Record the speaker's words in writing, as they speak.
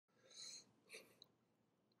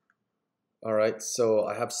All right, so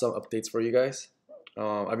I have some updates for you guys.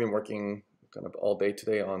 I've been working kind of all day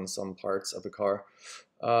today on some parts of the car.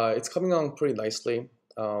 It's coming along pretty nicely.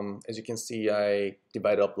 As you can see, I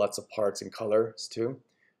divided up lots of parts in colors too.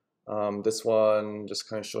 This one just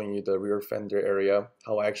kind of showing you the rear fender area,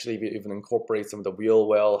 how I actually even incorporate some of the wheel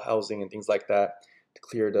well housing and things like that to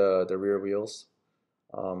clear the rear wheels.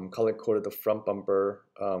 Color coded the front bumper,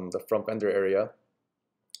 the front fender area.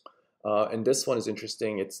 And this one is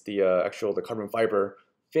interesting. It's the the carbon fiber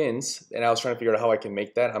fins, and I was trying to figure out how I can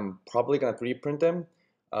make that. I'm probably gonna 3D print them,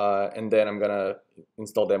 and then I'm gonna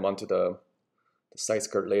install them onto the side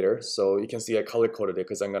skirt later. So you can see I color coded it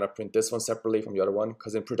because I'm gonna print this one separately from the other one.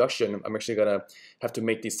 Because in production, I'm actually gonna have to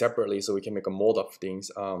make these separately so we can make a mold of things.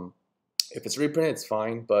 If it's reprinted, it's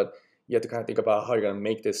fine, but you have to kind of think about how you're gonna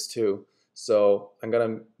make this too. So I'm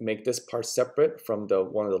gonna make this part separate from the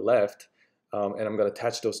one on the left, and I'm going to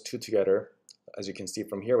attach those two together, as you can see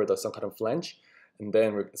from here, with some kind of flange. And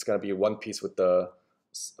then it's going to be one piece with the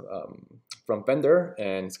front fender,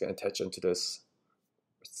 and it's going to attach into this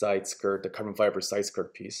side skirt, the carbon fiber side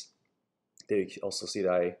skirt piece that you can also see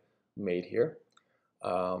that I made here.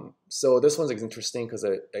 So this one's interesting because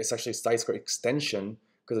it's actually a side skirt extension,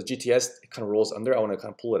 because the GTS kind of rolls under. I want to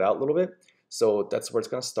kind of pull it out a little bit. So that's where it's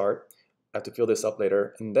going to start. I have to fill this up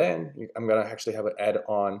later, and then I'm gonna actually have an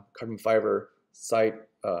add-on carbon fiber side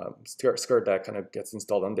skirt that kind of gets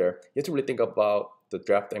installed on there. You have to really think about the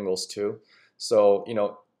draft angles too. So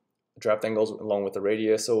draft angles along with the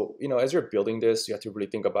radius. So as you're building this, you have to really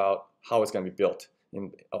think about how it's gonna be built,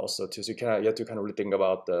 and also too. So you have to kind of really think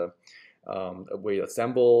about the way it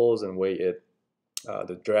assembles and way it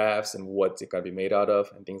the drafts and what's it gonna be made out of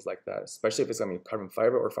and things like that. Especially if it's gonna be carbon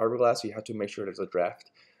fiber or fiberglass, you have to make sure there's a draft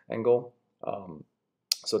angle.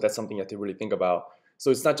 So that's something you have to really think about. So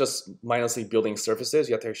it's not just mindlessly building surfaces.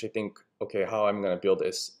 You have to actually think, okay, how I'm going to build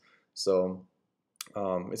this. So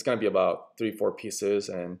it's going to be about 3-4 pieces,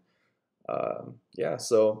 and yeah,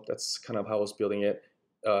 so that's kind of how I was building it.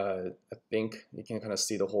 I think you can kind of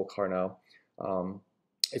see the whole car now.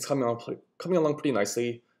 It's coming along pretty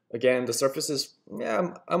nicely. Again, the surfaces,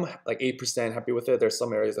 yeah, I'm like 8% happy with it. There's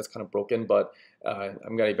some areas that's kind of broken, but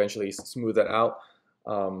I'm gonna eventually smooth that out.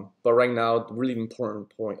 But right now, the really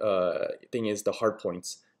important thing is the hard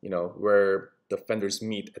points, where the fenders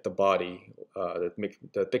meet at the body,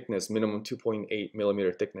 the thickness, minimum 2.8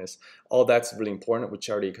 millimeter thickness. All that's really important, which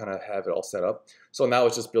I already kind of have it all set up. So now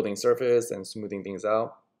it's just building surface and smoothing things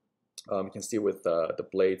out. You can see with the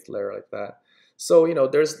blades layer like that. So,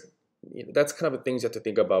 that's kind of the things you have to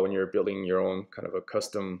think about when you're building your own kind of a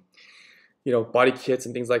custom body kits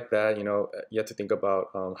and things like that. You have to think about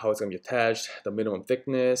how it's going to be attached, the minimum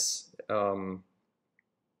thickness, and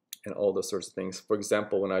all those sorts of things. For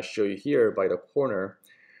example, when I show you here by the corner,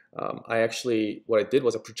 what I did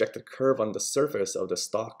was a projected curve on the surface of the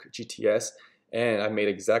stock GTS, and I made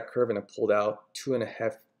an exact curve, and I pulled out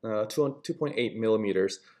 2.8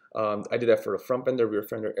 millimeters. I did that for the front fender, rear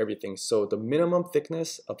fender, everything. So the minimum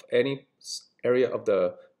thickness of any area of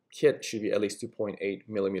the kit should be at least 2.8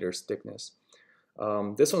 millimeters thickness.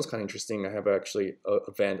 This one's kind of interesting. I have actually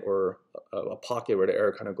a vent or a pocket where the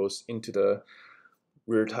air kind of goes into the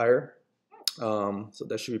rear tire. So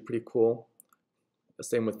that should be pretty cool. The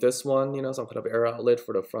same with this one, some kind of air outlet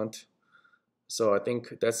for the front. So I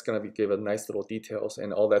think that's going to give a nice little details,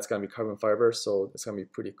 and all that's going to be carbon fiber, so it's going to be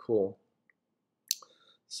pretty cool.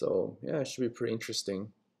 So yeah, it should be pretty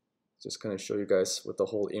interesting. Just kind of show you guys with the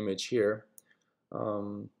whole image here.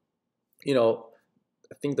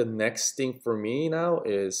 I think the next thing for me now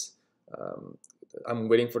is I'm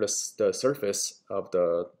waiting for the surface of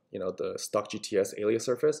the stock GTS alias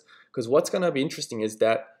surface, because what's gonna be interesting is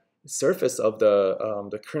that surface of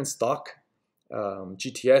the current stock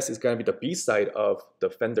GTS is gonna be the B side of the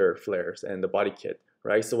fender flares and the body kit,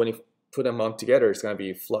 right? So when you put them on together, it's gonna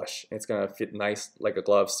be flush and it's gonna fit nice like a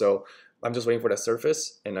glove. So I'm just waiting for that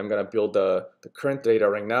surface, and I'm gonna build the current data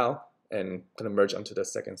right now and kind of merge onto the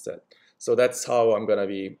second set. So that's how I'm gonna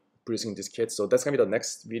be producing this kit. So that's gonna be the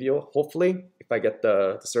next video, hopefully, if I get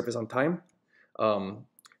the surface on time.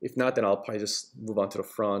 If not, then I'll probably just move on to the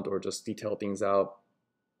front or just detail things out.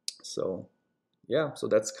 So yeah, so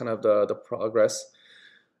that's kind of the progress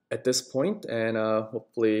at this point, and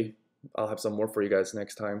hopefully I'll have some more for you guys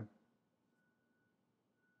next time.